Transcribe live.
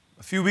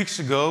few weeks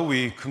ago,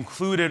 we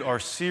concluded our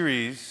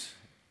series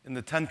in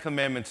the Ten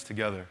Commandments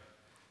together.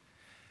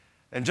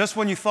 And just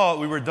when you thought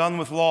we were done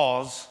with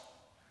laws,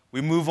 we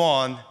move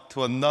on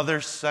to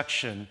another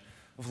section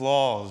of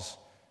laws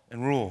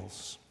and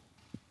rules.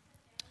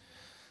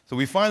 So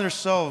we find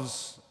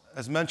ourselves,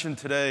 as mentioned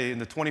today, in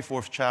the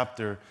 24th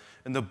chapter,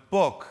 in the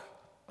book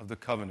of the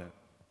covenant.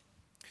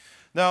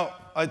 Now,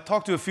 I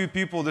talked to a few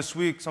people this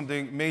week.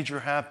 Something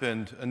major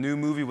happened. A new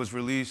movie was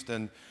released,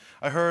 and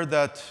I heard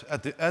that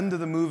at the end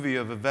of the movie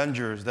of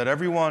Avengers, that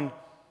everyone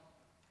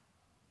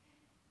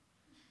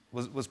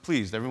was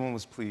pleased. Everyone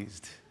was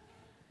pleased.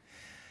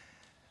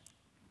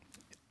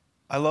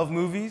 I love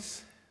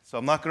movies, so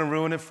I'm not going to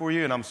ruin it for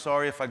you, and I'm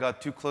sorry if I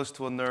got too close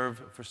to a nerve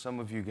for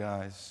some of you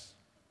guys.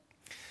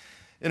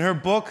 In her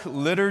book,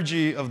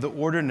 Liturgy of the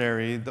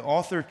Ordinary, the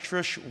author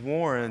Trish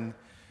Warren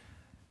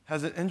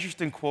has an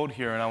interesting quote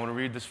here, and I want to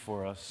read this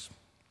for us.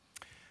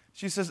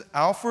 She says,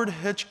 Alfred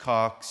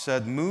Hitchcock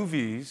said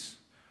movies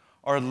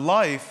are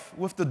life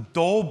with the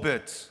dull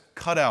bits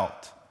cut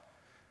out.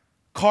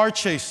 Car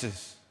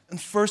chases and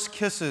first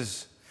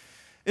kisses,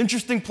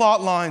 interesting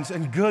plot lines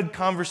and good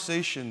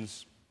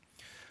conversations.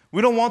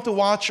 We don't want to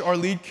watch our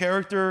lead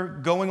character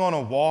going on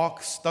a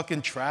walk, stuck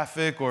in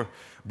traffic, or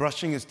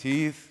brushing his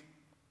teeth,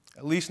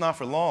 at least not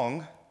for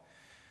long,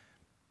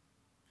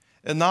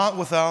 and not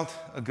without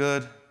a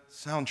good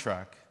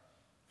soundtrack.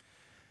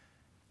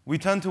 We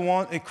tend to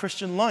want a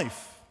Christian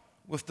life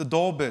with the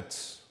dull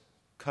bits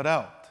cut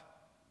out.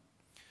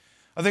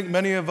 I think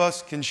many of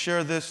us can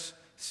share this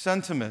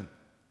sentiment.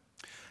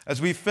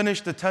 As we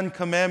finish the Ten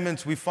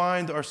Commandments, we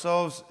find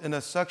ourselves in a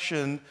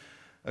section,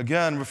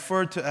 again,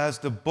 referred to as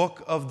the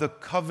Book of the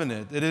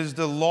Covenant. It is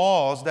the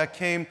laws that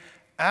came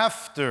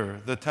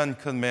after the Ten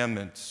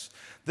Commandments.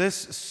 This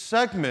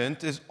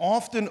segment is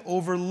often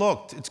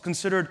overlooked. It's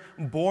considered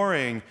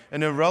boring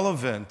and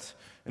irrelevant.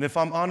 And if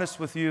I'm honest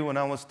with you, when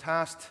I was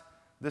tasked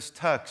this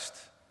text,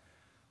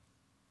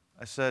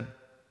 I said,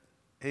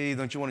 hey,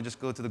 don't you want to just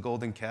go to the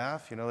golden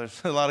calf?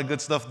 There's a lot of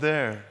good stuff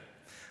there.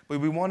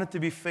 But we wanted to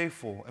be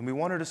faithful, and we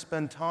wanted to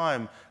spend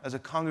time as a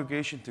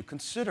congregation to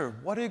consider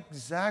what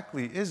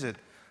exactly is it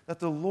that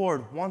the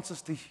Lord wants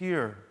us to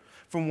hear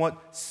from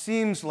what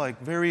seems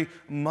like very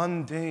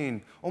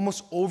mundane,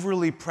 almost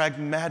overly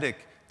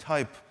pragmatic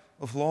type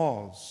of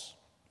laws.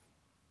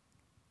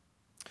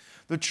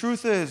 The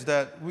truth is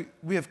that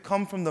we have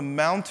come from the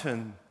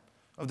mountain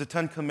of the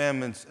Ten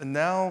Commandments and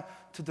now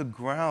to the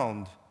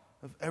ground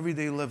of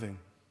everyday living.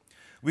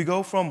 We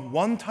go from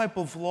one type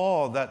of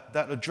law that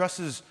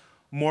addresses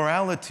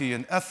morality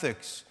and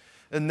ethics,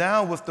 and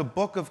now with the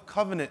Book of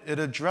Covenant, it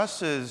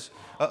addresses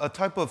a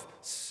type of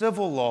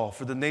civil law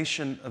for the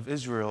nation of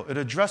Israel. It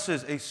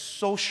addresses a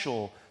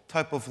social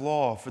type of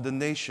law for the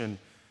nation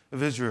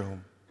of Israel.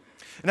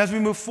 And as we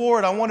move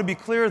forward, I want to be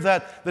clear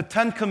that the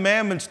Ten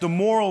Commandments, the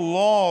moral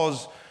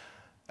laws,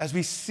 as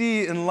we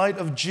see in light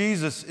of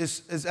Jesus,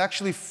 is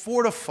actually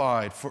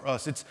fortified for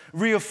us. It's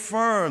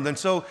reaffirmed. And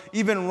so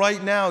even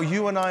right now,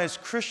 you and I as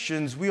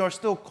Christians, we are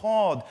still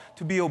called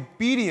to be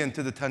obedient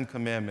to the Ten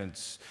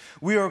Commandments.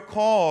 We are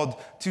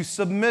called to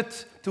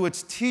submit to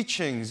its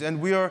teachings, and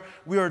we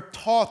are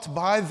taught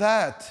by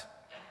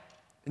that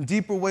in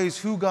deeper ways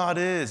who God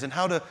is and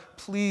how to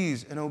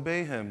please and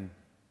obey Him.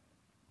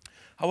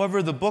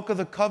 However, the Book of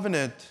the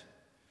Covenant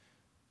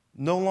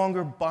no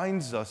longer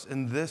binds us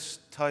in this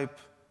type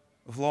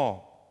of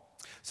law.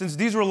 Since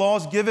these were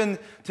laws given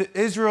to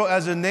Israel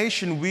as a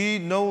nation, we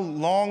no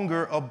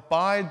longer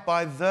abide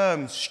by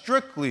them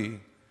strictly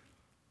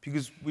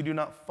because we do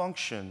not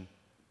function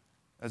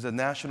as a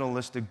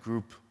nationalistic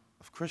group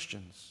of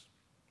Christians.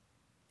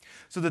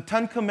 So the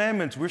Ten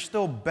Commandments, we're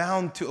still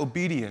bound to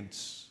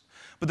obedience.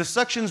 But the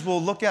sections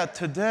we'll look at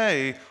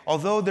today,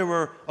 although they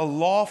were a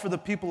law for the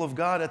people of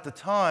God at the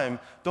time,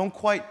 don't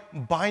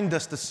quite bind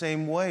us the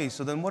same way.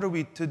 So then what are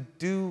we to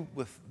do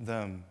with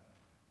them?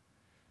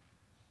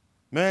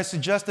 May I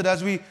suggest that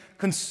as we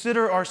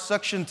consider our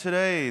section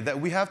today, that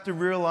we have to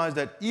realize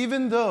that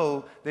even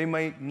though they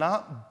may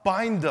not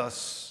bind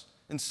us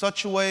in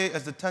such a way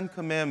as the Ten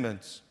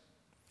Commandments,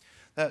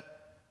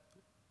 that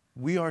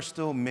we are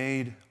still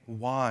made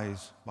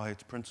wise by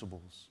its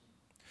principles.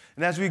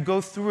 And as we go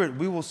through it,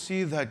 we will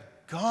see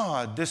that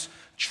God, this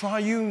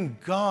triune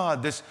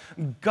God, this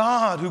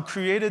God who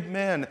created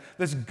man,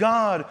 this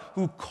God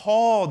who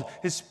called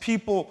His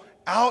people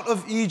out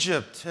of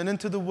Egypt and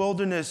into the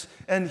wilderness,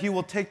 and He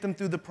will take them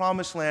through the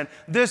promised land.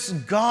 This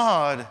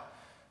God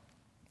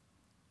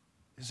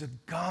is a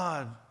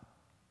God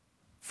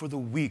for the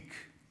weak,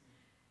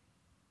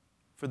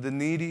 for the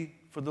needy,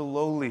 for the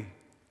lowly.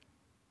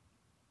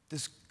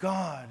 This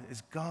God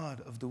is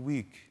God of the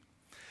weak.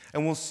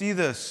 And we'll see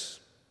this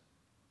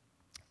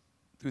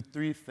through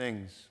three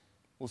things.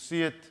 We'll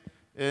see it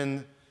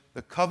in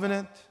the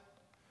covenant,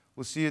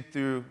 we'll see it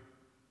through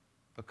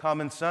a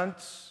common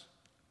sense,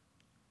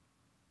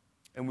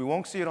 and we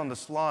won't see it on the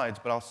slides,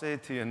 but I'll say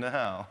it to you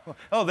now.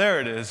 Oh, there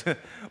it is.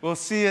 We'll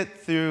see it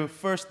through,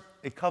 first,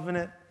 a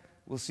covenant.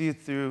 We'll see it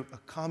through a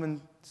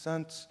common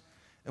sense.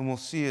 And we'll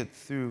see it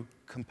through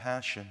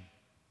compassion.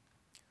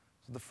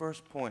 So the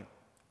first point,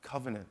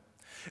 covenant.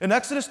 In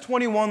Exodus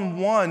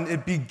 21:1,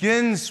 it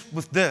begins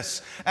with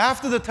this.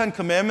 After the Ten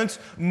Commandments,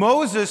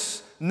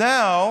 Moses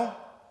now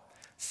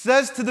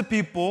says to the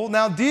people,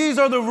 now these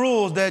are the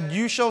rules that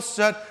you shall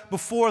set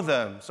before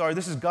them. Sorry,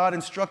 this is God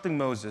instructing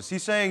Moses.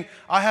 He's saying,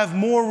 I have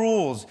more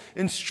rules.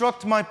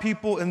 Instruct my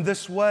people in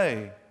this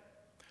way.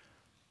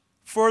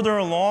 Further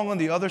along on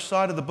the other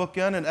side of the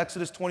bookend in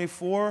Exodus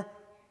 24,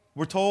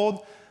 we're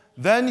told,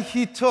 then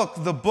he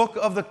took the book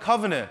of the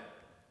covenant.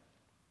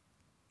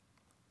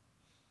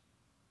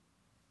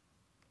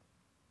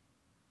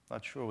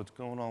 Not sure what's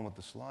going on with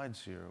the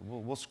slides here.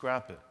 We'll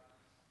scrap it.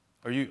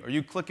 Are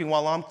you clicking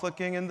while I'm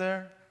clicking in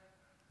there?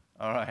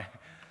 All right.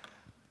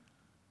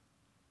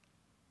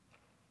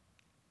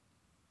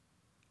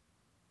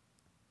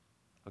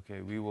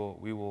 Okay, we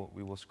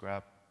will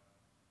scrap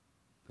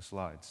the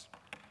slides.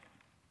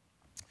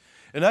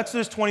 In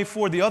Exodus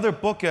 24, the other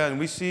bookend,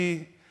 we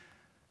see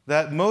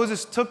that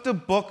Moses took the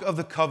book of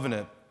the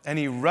covenant and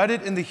he read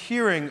it in the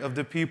hearing of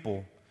the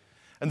people.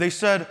 And they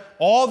said,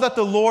 all that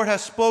the Lord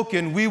has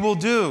spoken, we will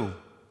do,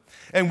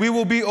 and we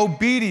will be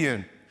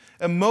obedient.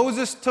 And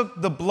Moses took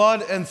the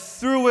blood and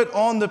threw it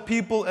on the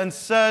people and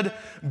said,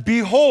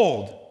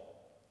 behold,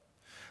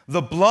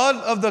 the blood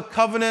of the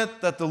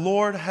covenant that the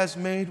Lord has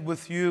made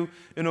with you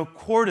in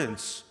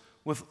accordance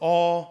with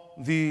all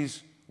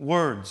these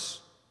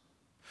words.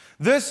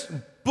 This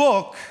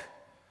book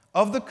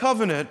of the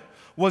covenant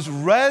was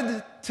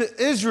read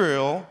to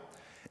Israel,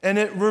 and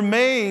it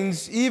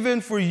remains even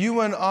for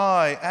you and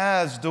I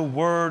as the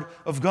Word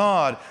of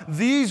God.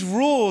 These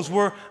rules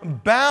were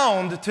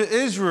bound to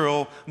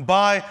Israel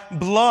by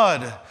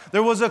blood.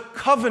 There was a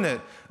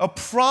covenant, a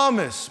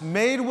promise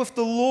made with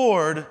the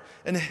Lord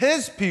and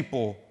His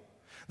people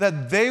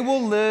that they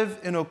will live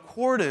in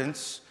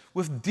accordance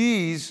with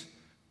these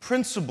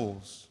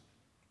principles.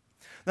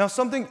 Now,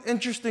 something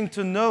interesting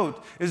to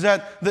note is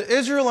that the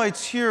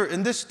Israelites here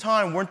in this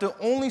time weren't the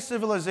only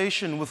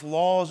civilization with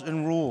laws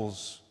and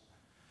rules.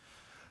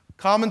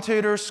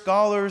 Commentators,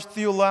 scholars,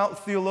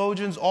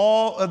 theologians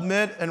all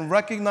admit and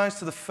recognize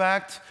to the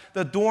fact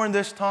that during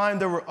this time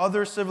there were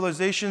other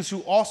civilizations who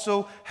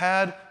also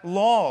had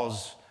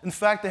laws. In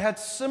fact, they had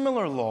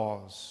similar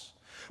laws.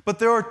 But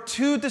there are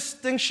two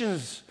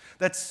distinctions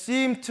that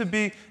seem to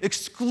be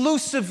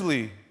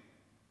exclusively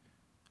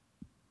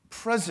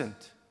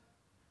present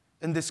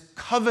in this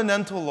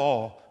covenantal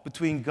law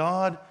between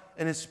God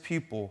and His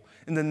people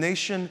in the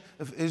nation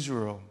of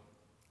Israel.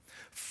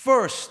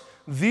 First,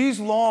 these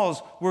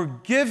laws were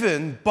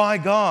given by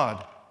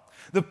God.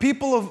 The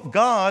people of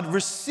God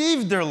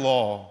received their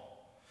law.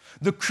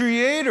 The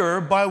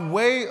Creator, by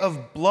way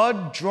of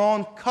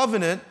blood-drawn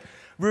covenant,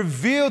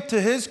 revealed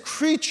to His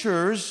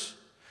creatures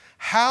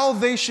how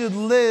they should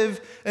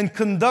live and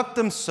conduct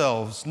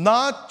themselves,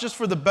 not just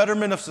for the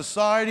betterment of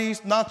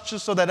societies, not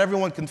just so that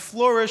everyone can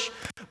flourish,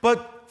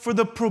 but for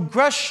the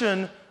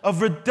progression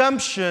of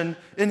redemption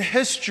in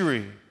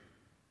history.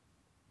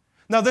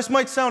 Now, this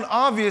might sound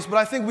obvious, but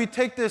I think we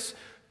take this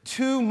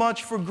too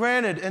much for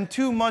granted and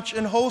too much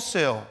in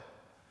wholesale.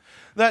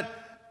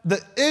 That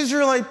the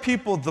Israelite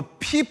people, the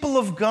people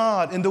of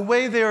God, in the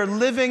way they are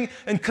living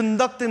and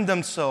conducting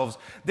themselves,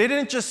 they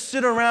didn't just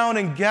sit around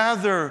and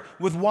gather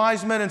with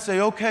wise men and say,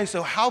 okay,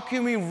 so how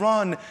can we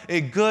run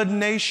a good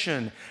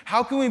nation?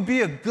 How can we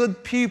be a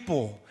good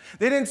people?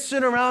 They didn't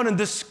sit around and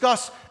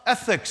discuss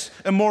ethics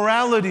and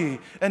morality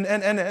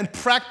and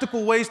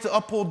practical ways to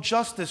uphold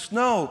justice.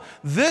 No,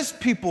 this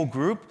people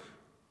group,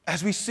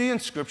 as we see in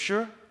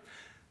Scripture,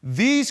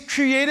 these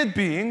created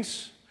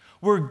beings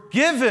were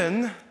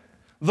given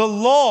the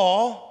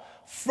law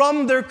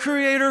from their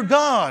Creator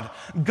God.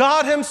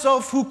 God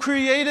Himself, who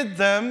created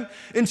them,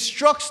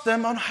 instructs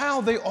them on how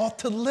they ought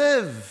to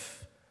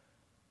live.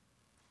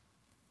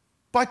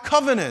 By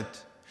covenant,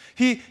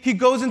 He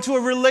goes into a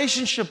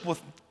relationship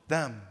with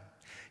them.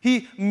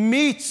 He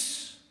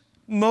meets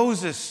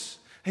Moses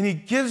and He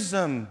gives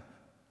them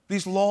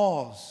these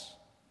laws,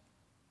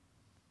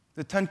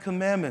 the Ten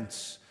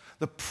Commandments,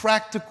 the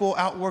practical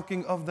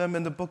outworking of them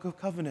in the Book of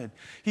Covenant.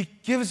 He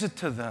gives it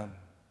to them.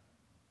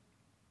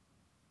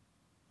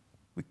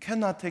 We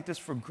cannot take this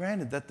for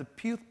granted that the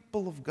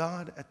people of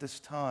God at this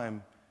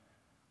time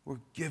were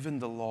given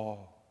the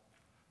law.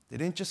 They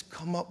didn't just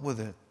come up with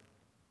it.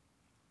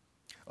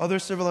 Other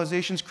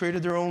civilizations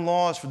created their own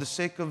laws for the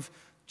sake of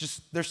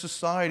just their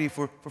society,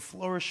 for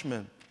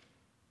flourishment.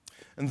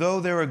 And though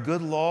there are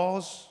good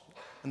laws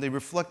and they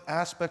reflect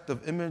aspect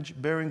of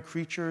image-bearing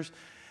creatures,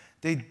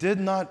 they did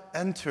not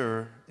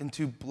enter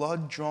into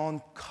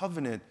blood-drawn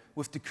covenant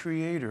with the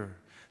Creator.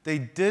 They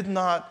did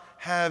not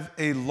have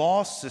a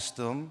law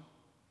system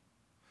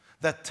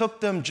that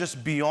took them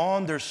just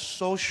beyond their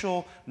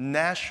social,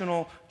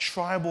 national,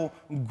 tribal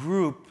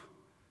group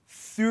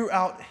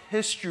throughout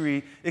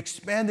history,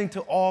 expanding to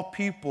all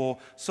people,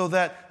 so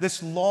that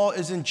this law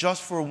isn't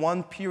just for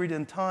one period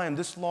in time.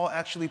 This law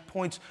actually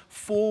points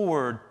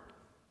forward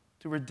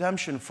to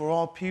redemption for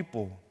all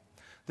people.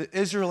 The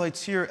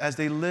Israelites here, as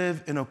they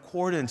live in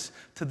accordance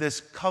to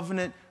this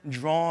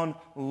covenant-drawn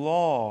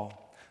law,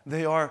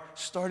 they are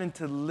starting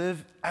to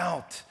live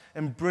out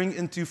and bring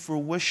into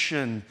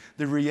fruition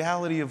the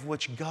reality of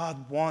which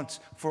God wants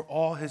for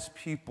all his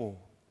people.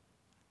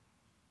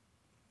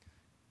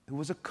 It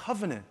was a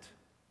covenant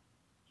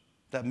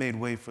that made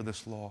way for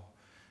this law.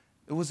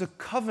 It was a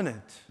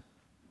covenant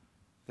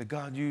that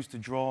God used to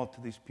draw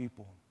to these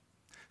people.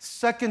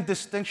 Second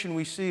distinction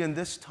we see in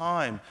this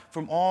time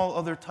from all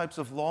other types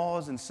of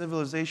laws and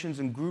civilizations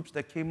and groups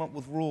that came up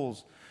with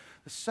rules.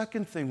 The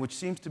second thing, which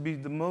seems to be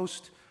the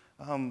most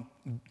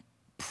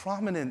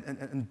prominent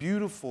and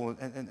beautiful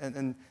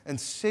and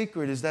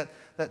sacred, is that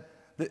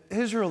the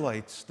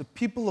Israelites, the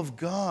people of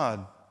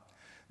God,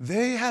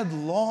 they had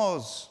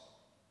laws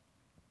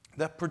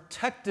that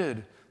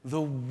protected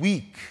the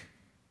weak.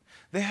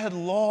 They had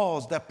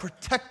laws that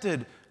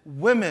protected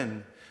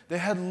women. They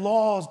had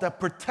laws that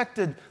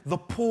protected the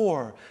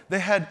poor. They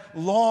had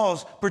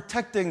laws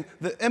protecting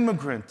the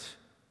immigrant.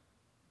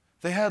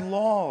 They had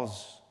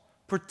laws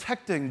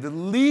protecting the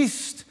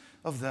least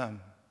of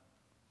them.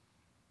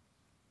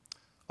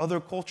 Other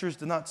cultures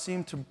did not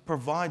seem to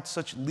provide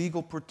such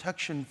legal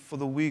protection for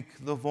the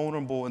weak, the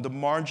vulnerable, and the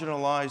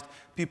marginalized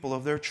people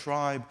of their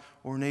tribe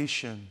or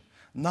nation.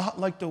 Not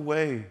like the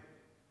way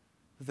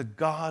that the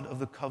God of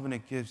the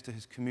covenant gives to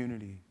his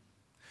community.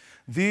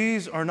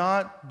 These are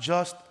not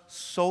just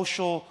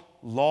social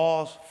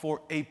laws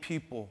for a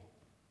people.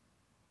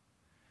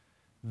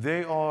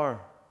 They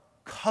are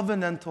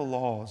covenantal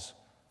laws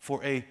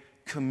for a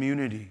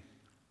community.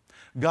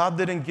 God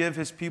didn't give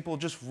his people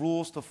just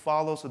rules to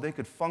follow so they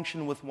could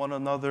function with one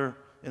another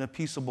in a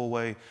peaceable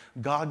way.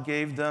 God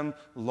gave them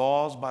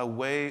laws by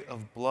way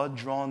of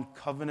blood-drawn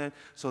covenant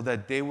so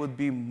that they would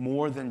be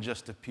more than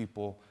just a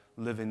people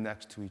living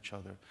next to each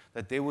other,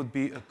 that they would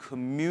be a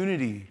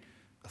community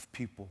of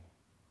people.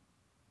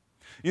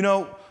 You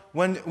know,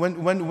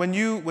 when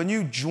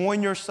you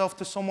join yourself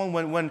to someone,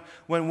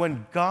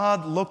 when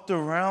God looked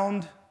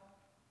around,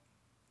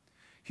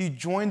 he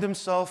joined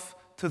himself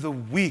to the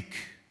weak.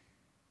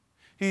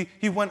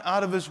 He went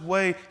out of his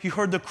way. He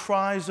heard the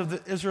cries of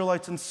the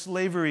Israelites in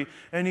slavery,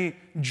 and he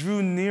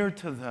drew near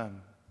to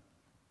them.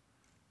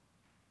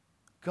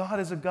 God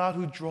is a God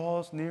who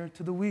draws near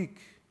to the weak.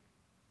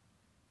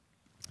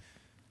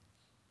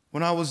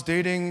 When I was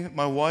dating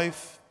my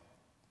wife,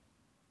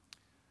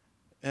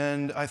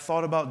 and I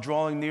thought about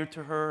drawing near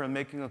to her and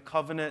making a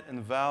covenant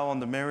and vow on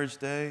the marriage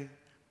day,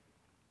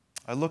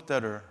 I looked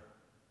at her,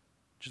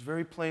 just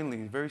very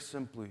plainly, very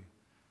simply.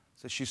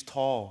 Said, she's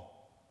tall.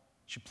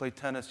 She played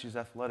tennis. She's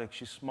athletic.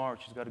 She's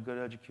smart. She's got a good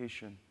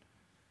education.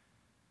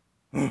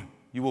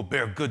 You will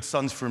bear good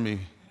sons for me.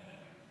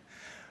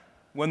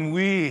 When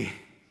we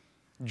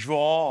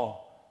draw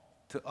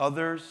to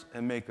others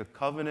and make a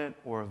covenant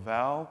or a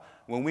vow,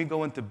 when we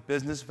go into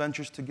business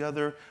ventures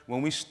together,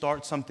 when we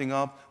start something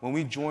up, when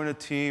we join a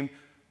team,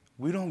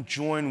 we don't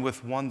join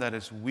with one that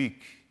is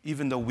weak,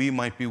 even though we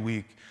might be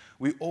weak.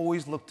 We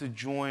always look to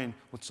join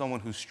with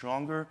someone who's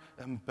stronger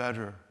and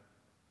better.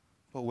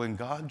 But when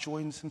God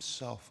joins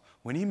himself,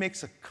 when he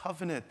makes a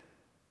covenant,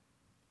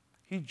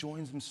 he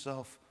joins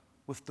himself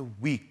with the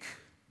weak,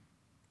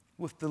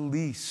 with the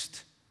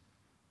least,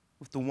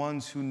 with the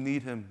ones who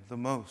need him the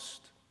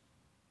most.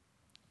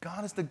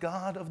 God is the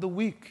God of the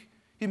weak.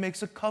 He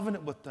makes a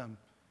covenant with them.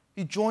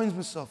 He joins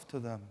himself to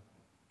them.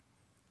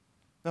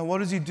 Now, what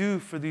does he do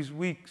for these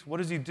weak? What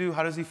does he do?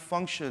 How does he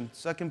function?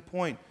 Second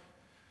point,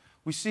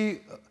 we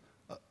see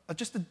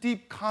just a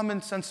deep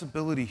common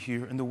sensibility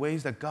here in the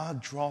ways that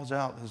God draws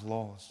out his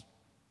laws.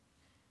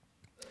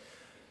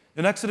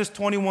 In Exodus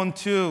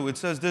 21:2, it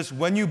says this,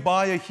 when you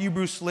buy a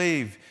Hebrew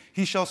slave,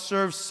 he shall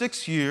serve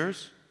 6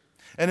 years,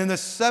 and in the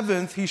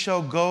 7th he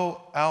shall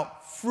go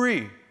out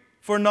free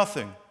for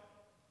nothing.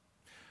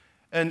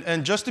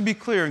 And just to be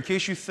clear, in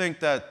case you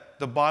think that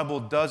the Bible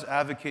does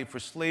advocate for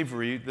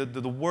slavery,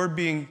 the word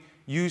being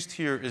used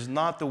here is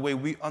not the way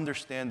we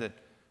understand it.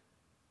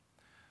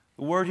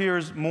 The word here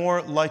is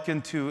more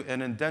likened to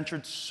an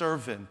indentured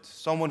servant,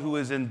 someone who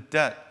is in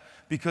debt,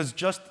 because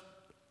just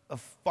a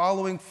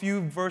following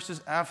few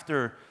verses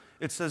after,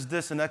 it says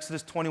this in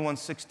Exodus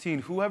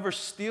 21:16, whoever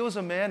steals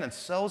a man and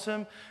sells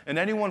him, and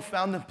anyone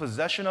found in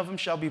possession of him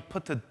shall be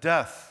put to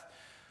death.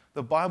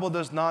 The Bible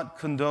does not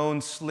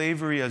condone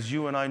slavery as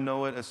you and I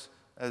know it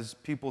as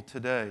people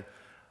today.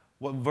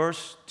 What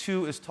verse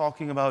 2 is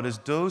talking about is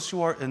those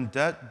who are in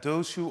debt,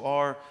 those who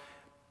are,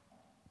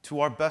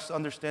 to our best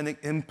understanding,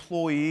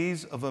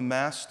 employees of a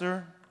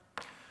master.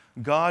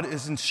 God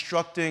is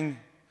instructing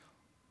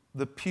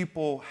the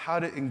people how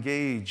to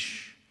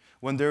engage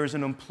when there is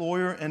an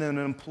employer and an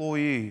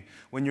employee,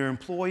 when your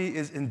employee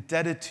is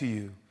indebted to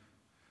you,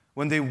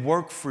 when they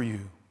work for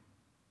you.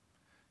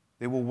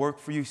 They will work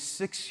for you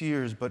 6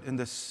 years, but in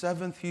the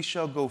 7th he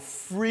shall go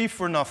free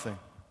for nothing.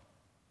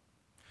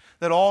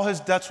 That all his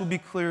debts will be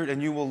cleared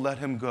and you will let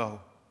him go.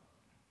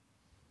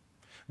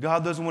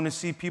 God doesn't want to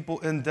see people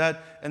in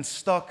debt and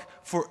stuck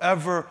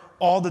forever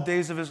all the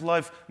days of his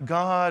life.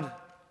 God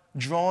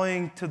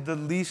drawing to the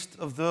least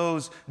of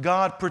those,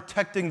 God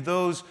protecting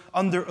those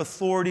under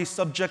authority,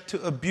 subject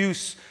to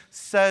abuse,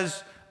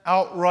 says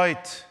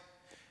outright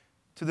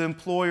to the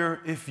employer,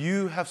 if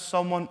you have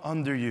someone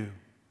under you,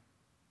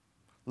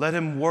 Let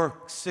him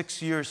work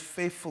 6 years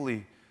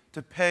faithfully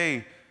to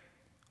pay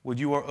what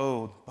you are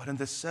owed. But in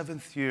the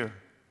 7th year,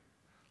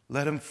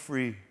 let him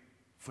free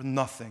for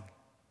nothing.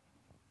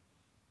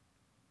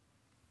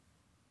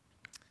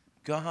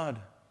 God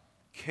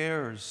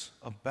cares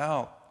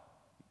about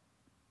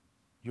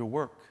your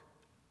work.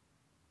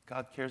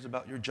 God cares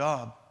about your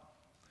job.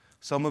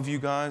 Some of you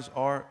guys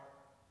are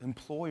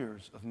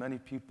employers of many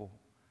people.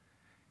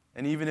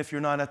 And even if you're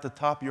not at the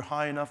top, you're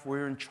high enough where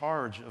you're in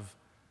charge of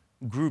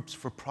groups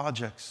for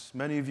projects.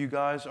 Many of you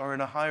guys are in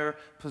a higher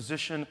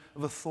position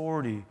of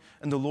authority.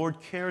 And the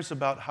Lord cares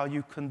about how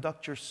you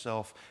conduct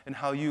yourself and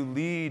how you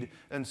lead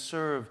and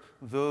serve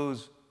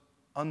those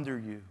under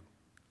you.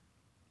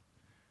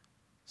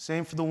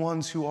 Same for the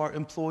ones who are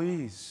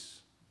employees.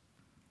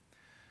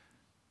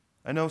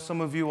 I know some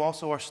of you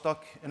also are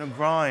stuck in a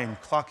grind,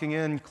 clocking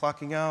in,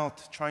 clocking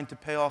out, trying to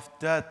pay off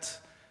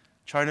debt,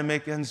 trying to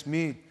make ends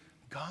meet.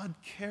 God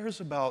cares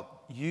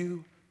about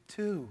you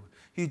too.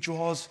 He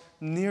draws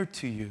near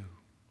to you.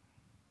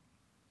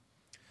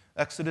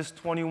 Exodus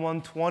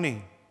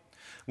 21:20.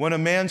 When a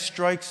man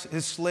strikes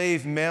his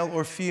slave, male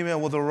or female,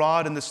 with a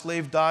rod and the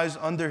slave dies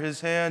under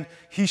his hand,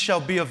 he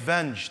shall be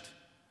avenged.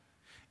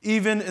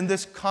 Even in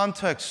this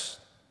context,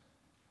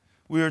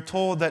 we are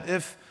told that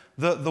if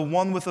the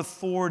one with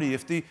authority,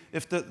 if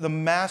the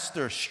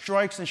master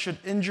strikes and should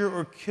injure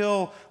or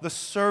kill the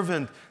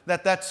servant,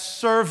 that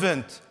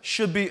servant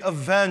should be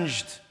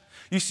avenged.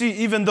 You see,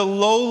 even the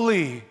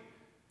lowly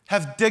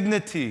have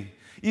dignity.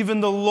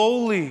 Even the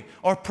lowly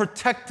are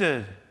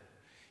protected.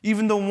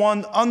 Even the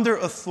one under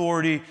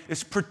authority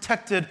is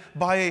protected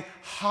by a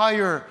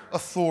higher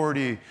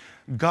authority.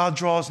 God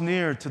draws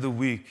near to the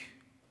weak.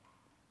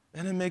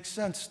 And it makes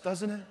sense,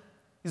 doesn't it?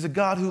 He's a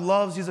God who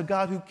loves. He's a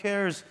God who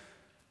cares.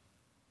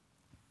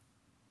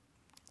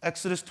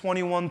 Exodus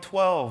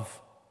 21:12.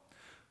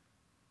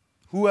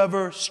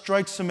 Whoever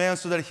strikes a man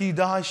so that he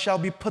dies shall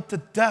be put to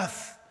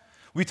death.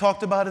 We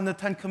talked about in the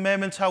 10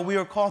 Commandments how we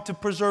are called to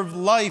preserve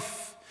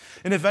life.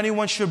 And if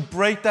anyone should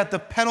break that, the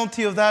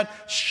penalty of that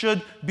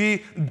should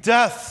be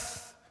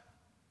death.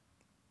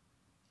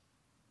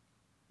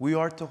 We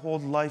are to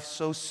hold life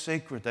so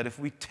sacred that if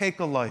we take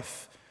a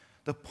life,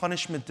 the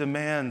punishment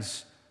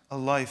demands a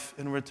life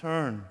in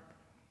return.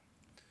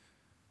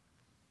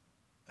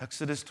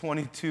 Exodus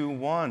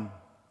 22:1.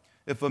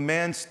 If a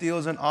man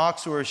steals an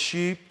ox or a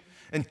sheep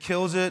and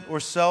kills it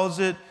or sells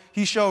it,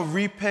 he shall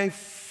repay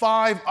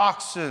 5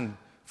 oxen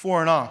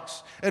for an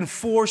ox and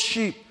 4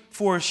 sheep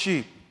for a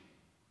sheep.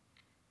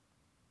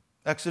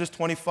 Exodus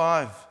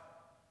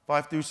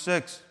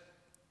 25:5-6.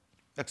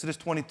 Exodus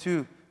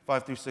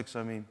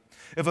 22:5-6,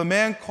 If a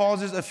man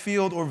causes a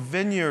field or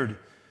vineyard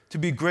to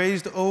be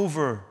grazed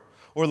over,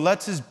 or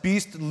lets his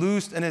beast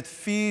loose and it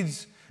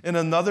feeds in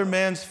another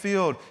man's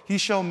field, he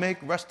shall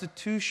make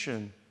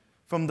restitution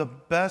from the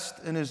best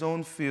in his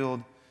own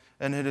field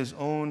and in his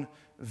own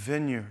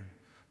vineyard.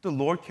 The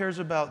Lord cares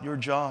about your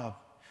job.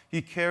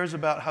 He cares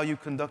about how you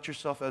conduct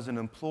yourself as an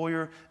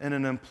employer and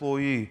an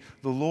employee.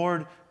 The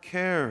Lord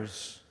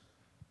cares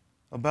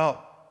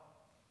about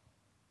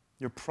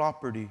your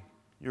property,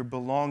 your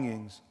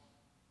belongings,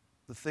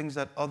 the things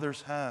that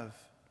others have.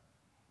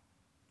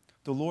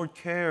 The Lord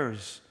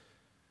cares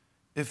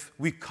if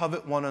we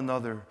covet one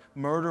another,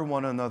 murder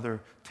one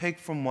another, take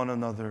from one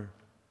another.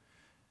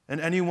 And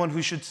anyone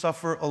who should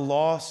suffer a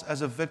loss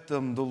as a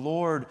victim, the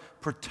Lord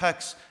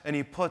protects and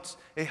He puts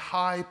a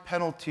high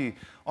penalty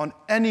on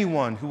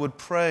anyone who would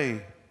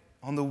prey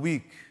on the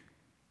weak.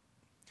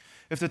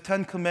 If the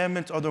 10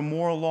 Commandments are the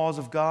moral laws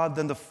of God,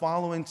 then the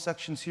following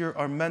sections here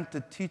are meant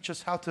to teach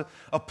us how to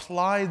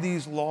apply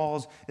these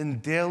laws in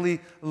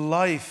daily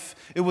life.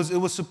 It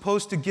was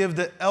supposed to give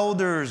the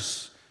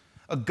elders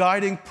a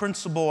guiding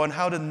principle on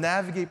how to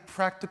navigate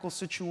practical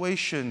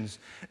situations,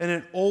 and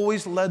it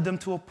always led them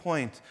to a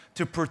point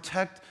to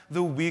protect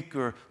the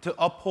weaker, to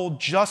uphold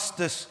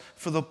justice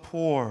for the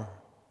poor.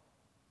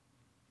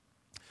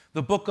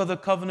 The Book of the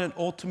Covenant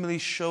ultimately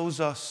shows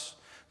us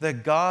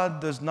that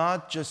God does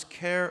not just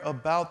care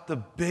about the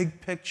big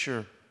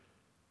picture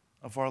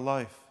of our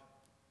life,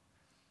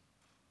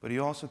 but He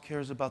also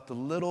cares about the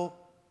little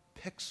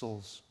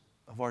pixels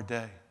of our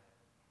day.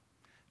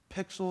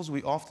 Pixels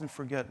we often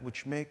forget,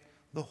 which make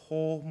the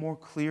whole more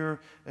clear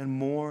and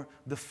more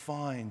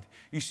defined.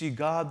 You see,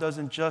 God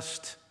doesn't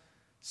just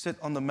sit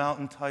on the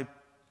mountaintops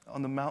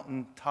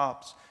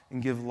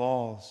and give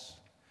laws.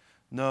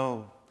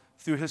 No,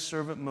 through His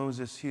servant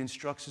Moses, He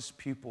instructs His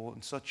people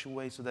in such a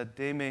way so that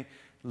they may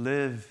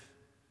live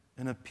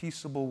in a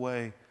peaceable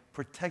way,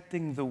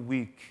 protecting the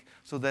weak,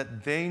 so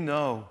that they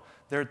know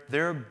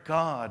their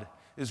God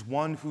is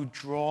one who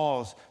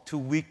draws to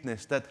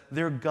weakness, that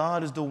their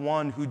God is the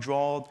one who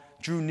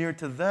drew near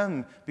to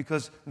them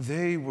because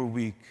they were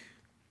weak.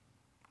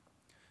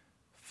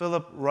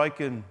 Philip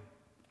Ryken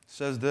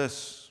says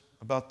this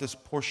about this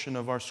portion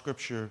of our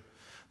scripture.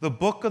 The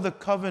Book of the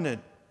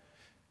Covenant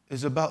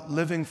is about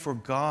living for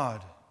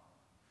God,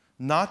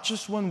 not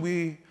just when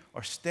we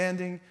are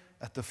standing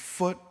at the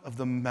foot of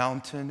the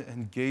mountain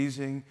and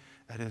gazing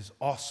at His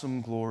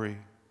awesome glory,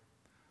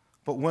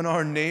 But when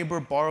our neighbor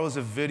borrows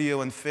a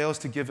video and fails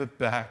to give it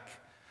back,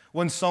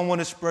 when someone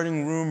is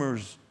spreading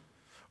rumors,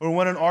 or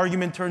when an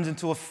argument turns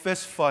into a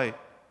fist fight,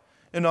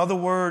 in other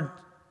words,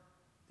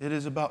 it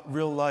is about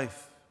real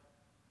life.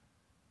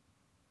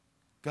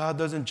 God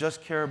doesn't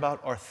just care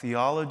about our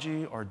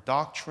theology, our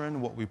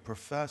doctrine, what we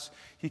profess.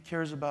 He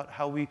cares about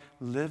how we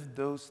live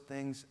those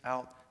things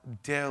out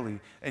daily.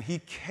 And He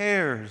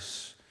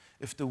cares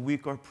if the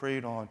weak are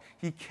preyed on.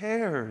 He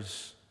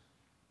cares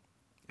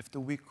if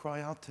the weak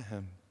cry out to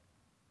Him.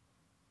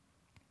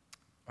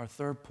 Our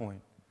third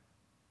point,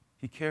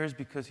 He cares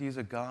because He is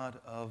a God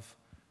of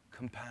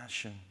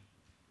compassion.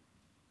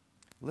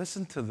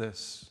 Listen to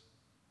this.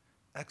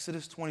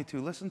 Exodus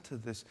 22, listen to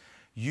this.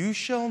 You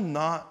shall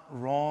not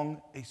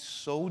wrong a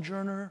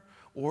sojourner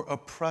or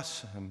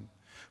oppress him,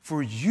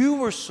 for you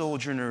were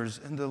sojourners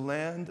in the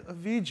land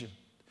of Egypt.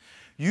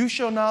 You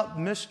shall not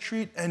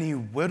mistreat any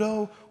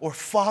widow or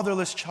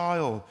fatherless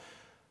child.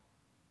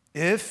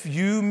 If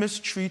you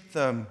mistreat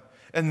them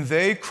and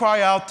they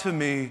cry out to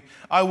me,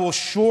 I will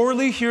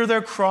surely hear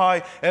their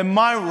cry, and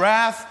my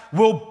wrath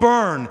will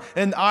burn,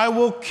 and I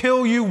will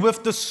kill you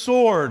with the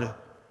sword.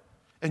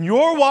 And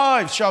your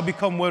wives shall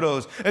become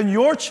widows, and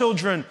your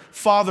children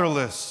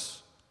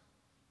fatherless.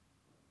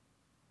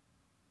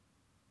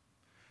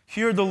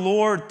 Here the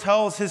Lord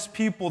tells His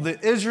people, the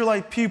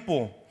Israelite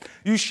people,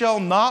 you shall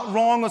not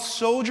wrong a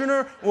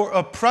sojourner or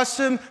oppress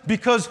him,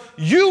 because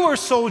you were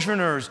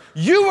sojourners,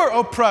 you were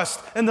oppressed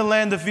in the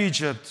land of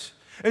Egypt.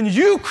 And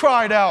you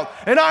cried out,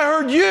 and I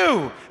heard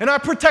you, and I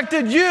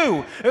protected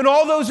you, and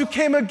all those who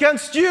came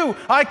against you,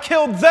 I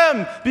killed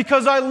them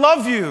because I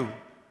love you.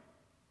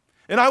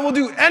 And I will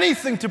do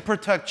anything to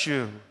protect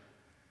you.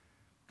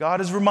 God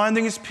is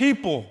reminding His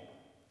people,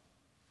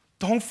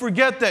 don't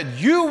forget that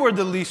you were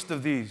the least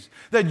of these,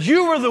 that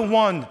you were the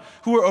one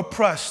who were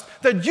oppressed,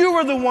 that you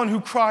were the one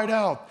who cried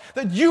out,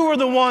 that you were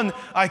the one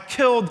I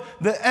killed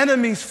the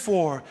enemies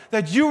for,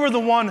 that you were the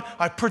one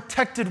I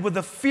protected with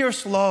a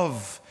fierce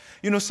love.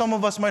 You know, some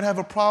of us might have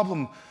a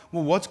problem.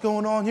 Well, what's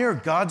going on here?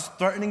 God's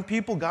threatening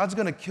people? God's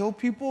going to kill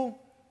people?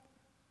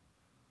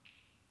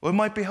 Well, it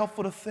might be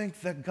helpful to think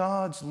that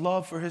God's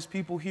love for His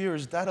people here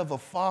is that of a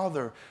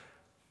father,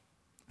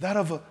 that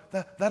of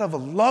a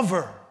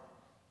lover.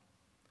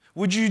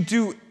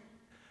 Is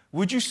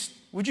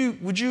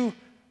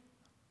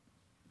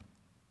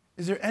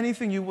there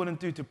anything you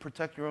wouldn't do to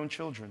protect your own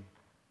children?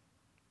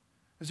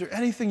 Is there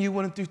anything you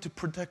wouldn't do to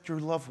protect your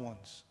loved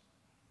ones?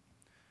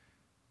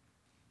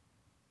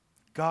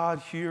 God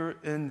here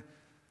in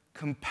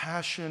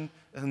compassion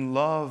and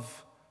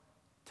love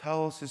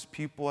tells His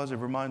people as a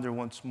reminder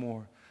once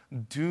more,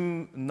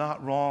 do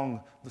not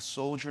wrong the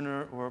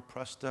sojourner or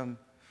oppress them.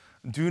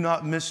 Do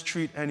not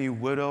mistreat any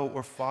widow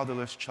or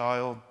fatherless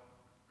child,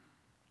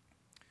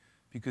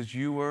 because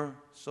you were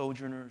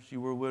sojourners,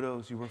 you were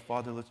widows, you were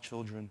fatherless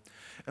children.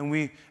 And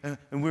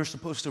we're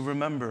supposed to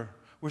remember.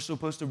 We're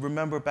supposed to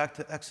remember back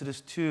to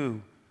Exodus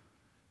 2.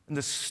 In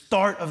the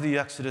start of the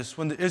Exodus,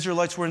 when the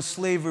Israelites were in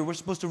slavery, we're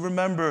supposed to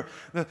remember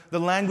the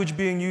language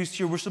being used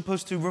here. We're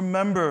supposed to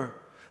remember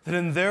that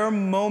in their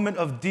moment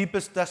of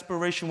deepest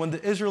desperation, when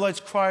the Israelites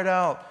cried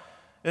out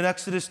in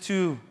Exodus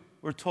 2,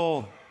 we're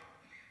told,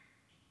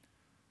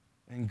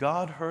 and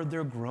God heard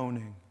their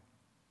groaning.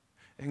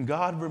 And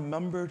God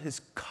remembered His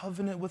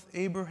covenant with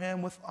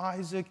Abraham, with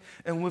Isaac,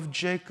 and with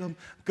Jacob.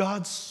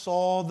 God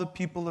saw the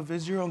people of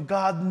Israel, and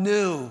God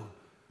knew,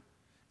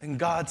 and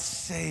God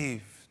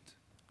saved.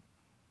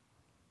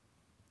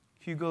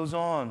 He goes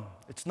on.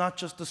 It's not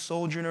just the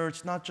sojourner,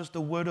 it's not just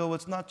the widow,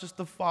 it's not just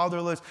the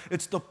fatherless,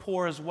 it's the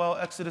poor as well.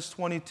 Exodus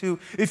 22.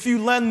 If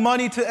you lend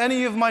money to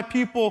any of my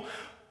people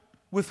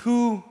with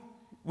you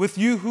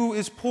who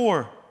is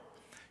poor,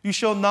 you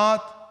shall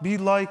not be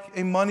like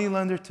a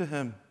moneylender to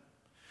him.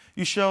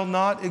 You shall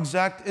not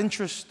exact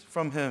interest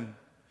from him.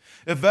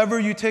 If ever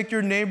you take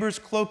your neighbor's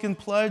cloak in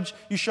pledge,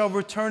 you shall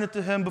return it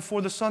to him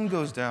before the sun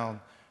goes down,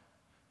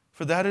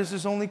 for that is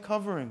his only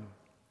covering.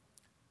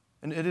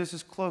 And it is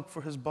his cloak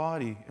for his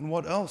body. And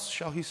what else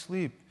shall he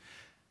sleep?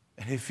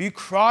 And if he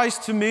cries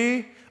to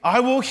me, I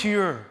will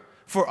hear,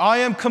 for I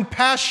am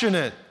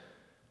compassionate.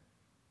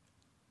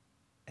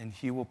 And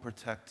he will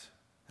protect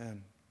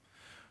him.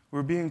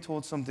 We're being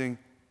told something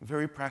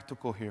very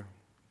practical here.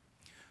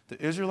 The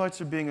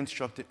Israelites are being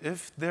instructed,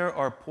 if there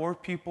are poor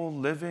people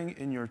living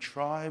in your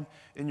tribe,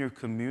 in your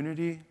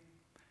community,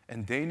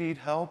 and they need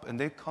help and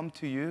they come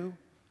to you,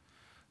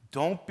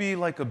 don't be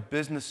like a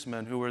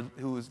businessman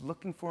who is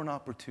looking for an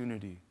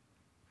opportunity,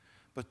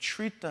 but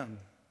treat them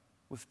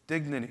with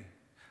dignity.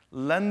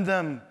 Lend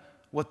them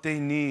what they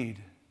need.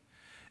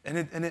 And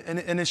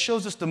it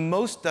shows us the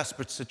most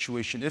desperate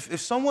situation.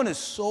 If someone is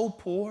so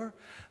poor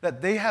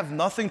that they have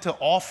nothing to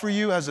offer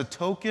you as a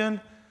token,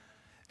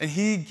 and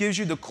he gives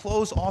you the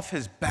clothes off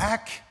his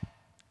back,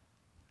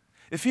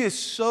 if he is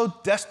so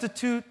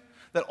destitute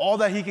that all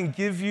that he can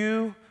give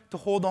you to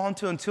hold on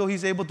to until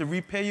he's able to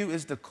repay you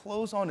is the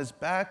clothes on his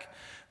back,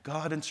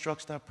 God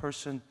instructs that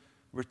person,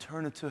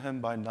 return it to him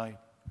by night.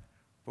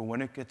 For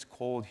when it gets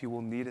cold, he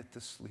will need it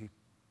to sleep.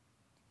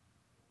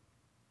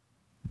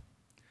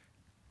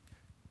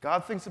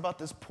 God thinks about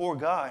this poor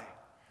guy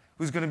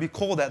who's going to be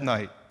cold at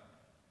night.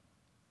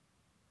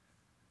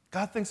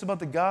 God thinks about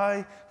the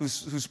guy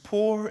who's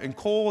poor and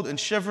cold and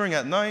shivering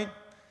at night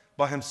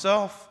by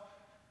himself,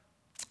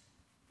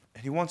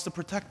 and he wants to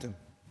protect him.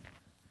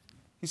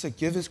 He said,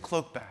 give his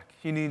cloak back.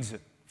 He needs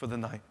it for the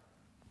night.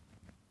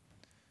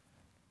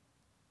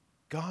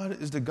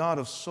 God is the God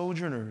of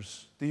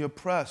sojourners, the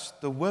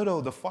oppressed, the widow,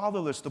 the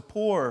fatherless, the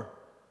poor.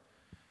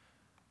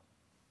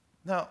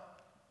 Now,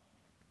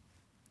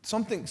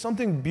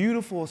 something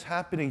beautiful is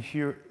happening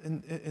here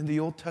in the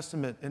Old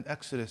Testament in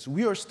Exodus.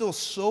 We are still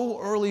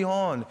so early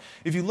on.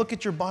 If you look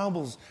at your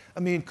Bibles,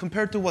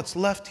 compared to what's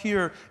left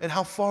here and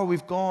how far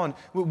we've gone,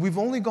 we've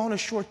only gone a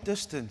short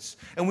distance.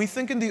 And we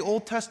think in the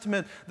Old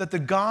Testament that the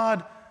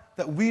God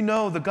that we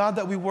know, the God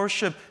that we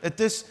worship at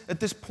this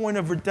point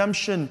of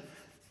redemption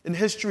in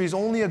history is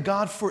only a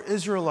God for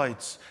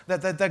Israelites,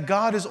 that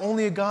God is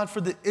only a God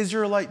for the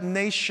Israelite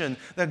nation,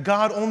 that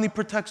God only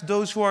protects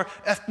those who are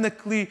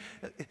ethnically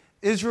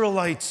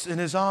Israelites in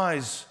his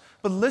eyes.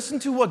 But listen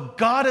to what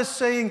God is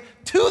saying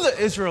to the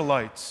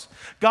Israelites.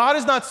 God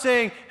is not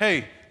saying,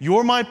 hey,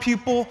 you're my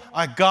people,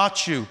 I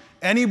got you.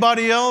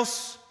 Anybody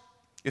else,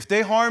 if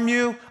they harm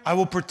you, I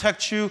will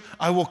protect you,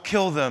 I will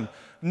kill them.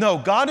 No,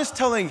 God is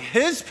telling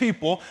his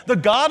people, the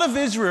God of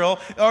Israel,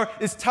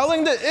 is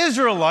telling the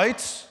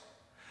Israelites,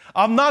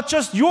 I'm not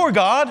just your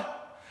God,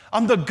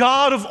 I'm the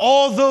God of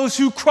all those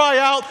who cry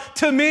out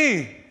to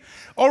me.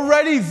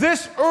 Already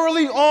this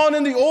early on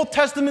in the Old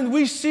Testament,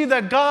 we see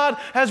that God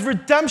has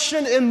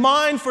redemption in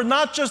mind for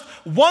not just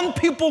one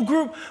people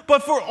group,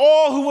 but for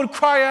all who would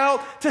cry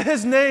out to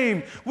his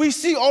name. We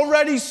see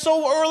already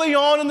so early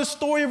on in the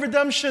story of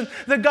redemption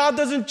that God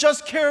doesn't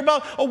just care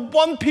about a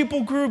one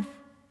people group,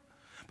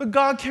 but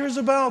God cares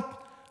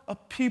about a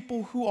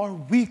people who are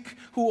weak,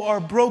 who are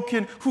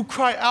broken, who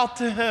cry out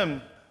to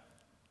him.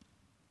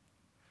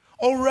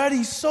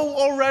 Already.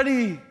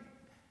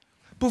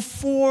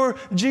 Before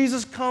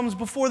Jesus comes,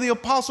 before the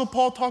Apostle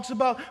Paul talks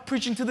about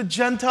preaching to the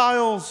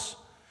Gentiles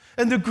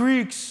and the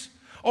Greeks,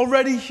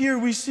 already here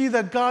we see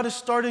that God is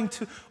starting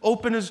to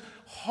open his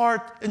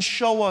heart and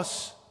show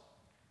us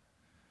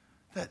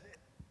that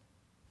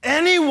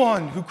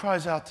anyone who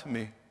cries out to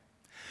me,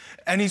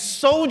 any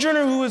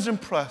sojourner who is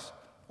oppressed,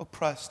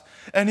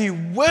 any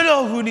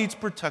widow who needs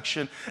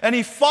protection,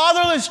 any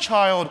fatherless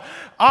child,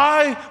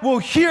 I will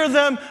hear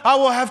them, I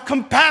will have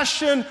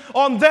compassion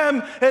on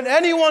them, and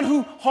anyone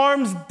who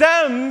harms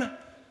them,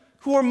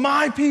 who are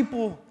my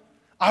people,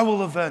 I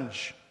will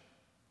avenge.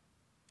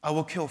 I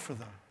will kill for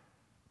them.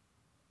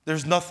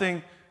 There's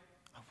nothing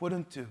I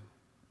wouldn't do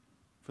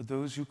for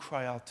those who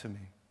cry out to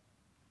me.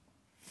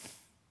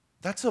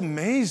 That's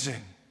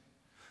amazing.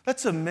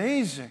 That's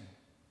amazing.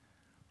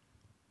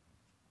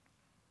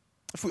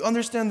 If we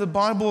understand the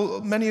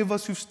Bible, many of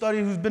us who've studied,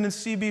 who've been in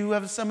CB, who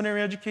have a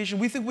seminary education,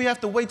 we think we have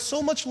to wait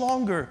so much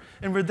longer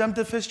in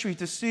redemptive history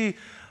to see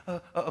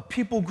a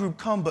people group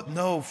come. But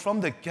no,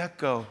 from the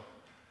get-go,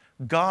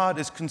 God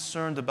is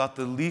concerned about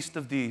the least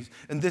of these.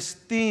 And this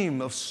theme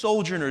of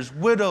sojourners,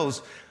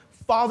 widows,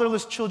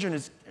 fatherless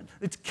children,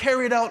 it's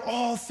carried out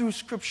all through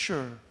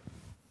Scripture.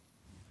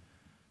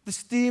 This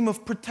theme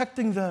of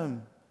protecting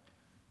them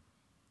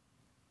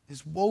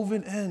is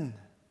woven in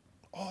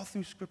all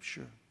through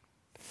Scripture.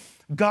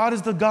 God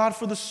is the God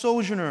for the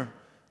sojourner,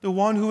 the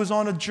one who is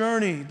on a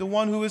journey, the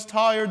one who is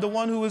tired, the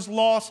one who is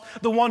lost,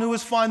 the one who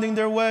is finding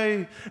their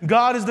way.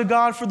 God is the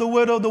God for the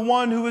widow, the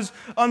one who is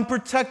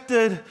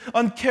unprotected,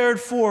 uncared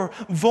for,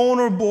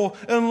 vulnerable,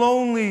 and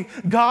lonely.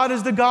 God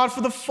is the God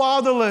for the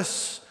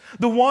fatherless,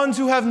 the ones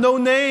who have no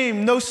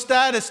name, no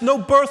status, no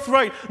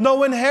birthright,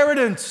 no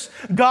inheritance.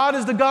 God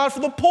is the God for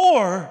the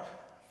poor,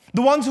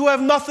 the ones who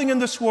have nothing in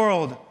this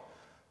world,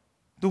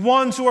 the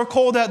ones who are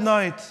cold at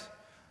night,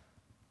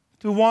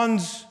 the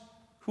ones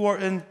who are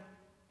in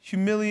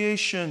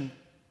humiliation,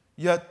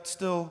 yet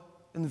still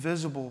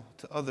invisible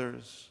to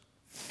others.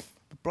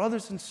 But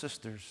brothers and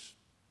sisters,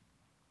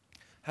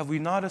 have we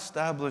not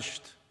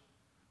established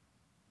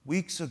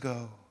weeks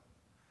ago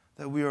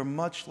that we are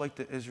much like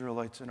the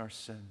Israelites in our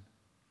sin?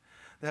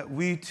 That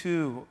we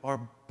too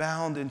are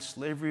bound in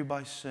slavery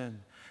by sin?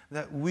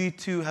 That we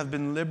too have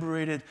been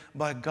liberated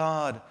by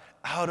God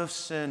out of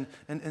sin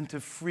and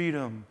into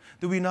freedom?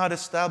 Do we not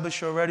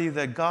establish already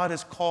that God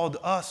has called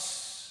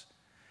us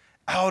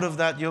out of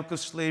that yoke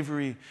of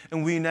slavery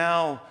and we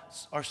now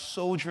are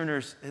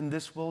sojourners in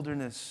this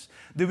wilderness?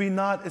 Do we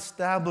not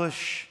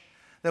establish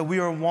that we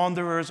are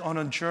wanderers on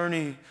a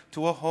journey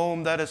to a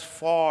home that is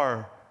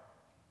far?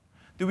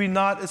 Do we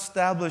not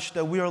establish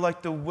that we are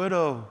like the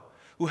widow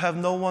who have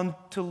no one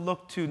to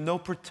look to, no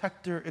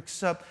protector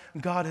except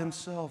God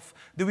himself?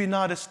 Do we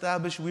not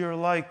establish we are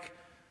like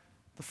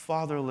the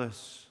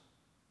fatherless,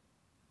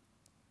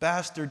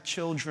 bastard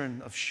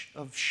children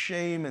of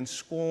shame and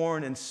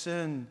scorn and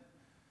sin,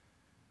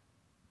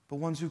 but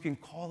ones who can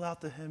call out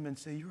to him and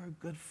say, you're a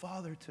good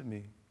father to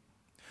me?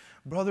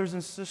 Brothers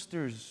and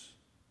sisters,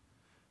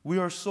 we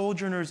are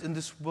sojourners in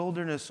this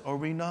wilderness, are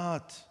we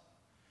not?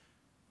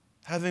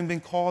 Having been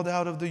called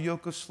out of the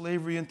yoke of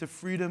slavery into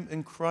freedom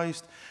in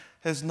Christ,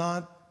 has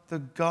not the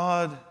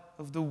God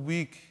of the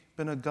weak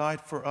been a guide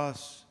for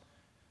us?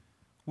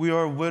 We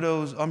are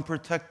widows,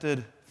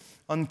 unprotected,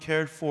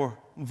 uncared for,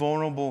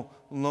 vulnerable,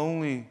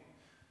 lonely.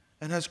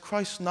 And has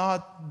Christ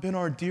not been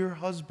our dear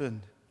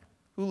husband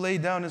who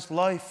laid down his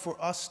life for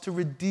us to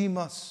redeem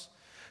us,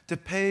 to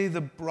pay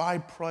the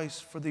bride price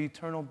for the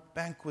eternal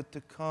banquet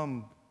to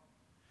come?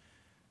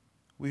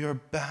 We are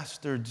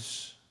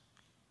bastards,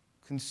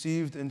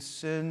 conceived in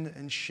sin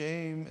and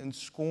shame and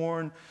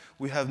scorn.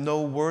 We have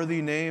no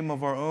worthy name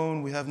of our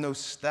own. We have no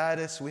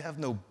status. We have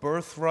no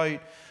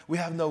birthright. We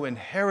have no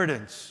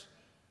inheritance.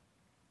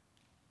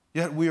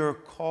 Yet we are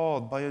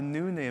called by a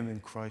new name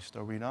in Christ,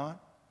 are we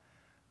not?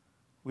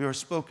 We are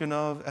spoken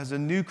of as a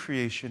new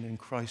creation in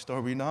Christ,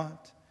 are we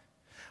not?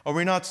 Are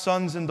we not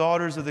sons and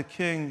daughters of the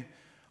King?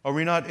 Are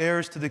we not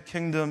heirs to the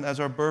kingdom as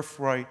our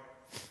birthright?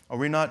 Are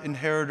we not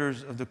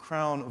inheritors of the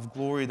crown of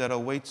glory that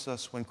awaits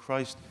us when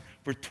Christ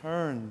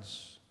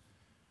returns?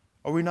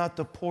 Are we not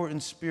the poor in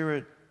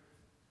spirit,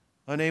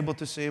 unable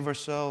to save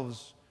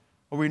ourselves?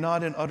 Are we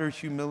not in utter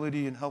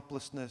humility and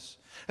helplessness?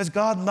 Has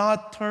God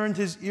not turned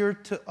his ear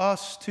to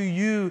us, to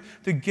you,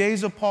 to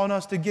gaze upon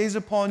us, to gaze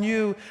upon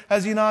you?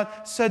 Has he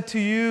not said to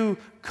you,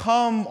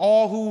 "Come,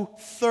 all who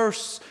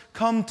thirst,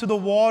 come to the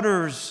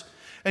waters.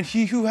 And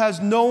he who has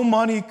no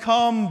money,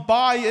 come,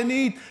 buy and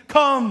eat.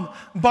 Come,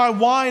 buy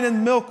wine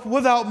and milk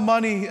without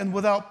money and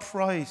without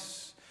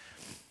price."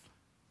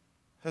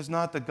 Has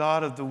not the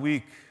God of the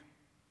weak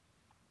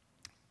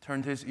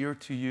turned his ear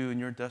to you in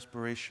your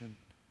desperation?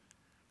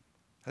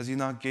 Has he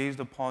not gazed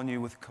upon you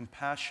with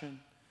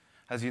compassion?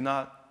 Has he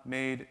not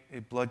made a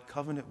blood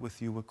covenant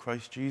with you with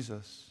Christ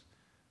Jesus?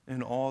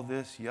 In all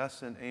this,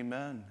 yes and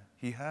amen,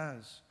 he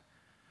has.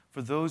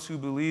 For those who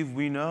believe,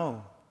 we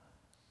know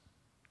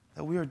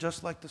that we are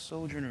just like the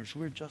sojourners.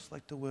 We're just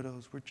like the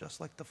widows. We're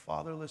just like the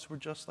fatherless. We're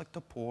just like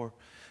the poor.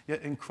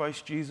 Yet in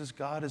Christ Jesus,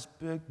 God has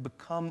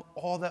become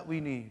all that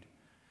we need.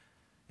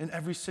 In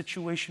every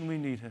situation, we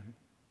need him.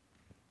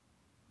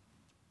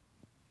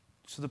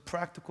 So the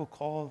practical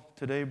call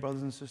today,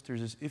 brothers and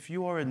sisters, is if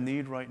you are in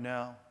need right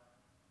now,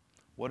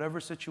 whatever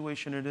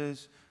situation it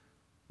is,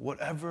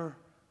 whatever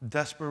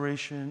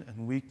desperation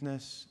and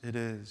weakness it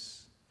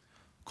is,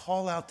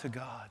 call out to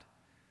God.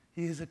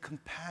 He is a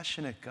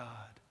compassionate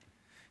God.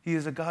 He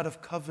is a God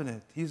of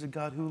covenant. He is a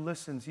God who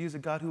listens. He is a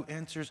God who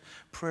answers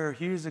prayer.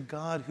 He is a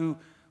God who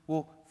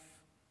will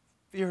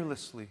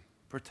fearlessly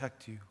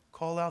protect you.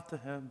 Call out to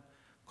him.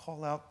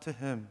 Call out to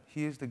him.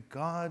 He is the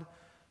God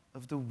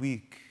of the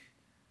weak.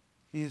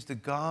 He is the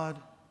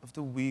God of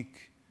the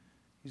weak.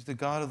 He's the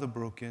God of the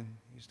broken.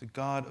 He's the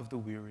God of the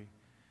weary.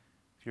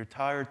 If you're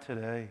tired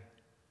today,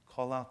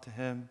 call out to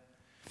him.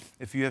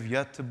 If you have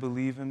yet to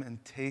believe him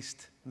and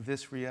taste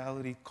this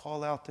reality,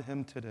 call out to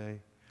him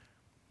today.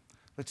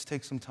 Let's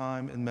take some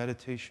time in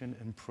meditation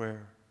and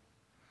prayer.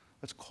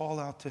 Let's call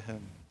out to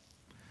him.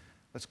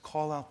 Let's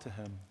call out to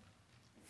him.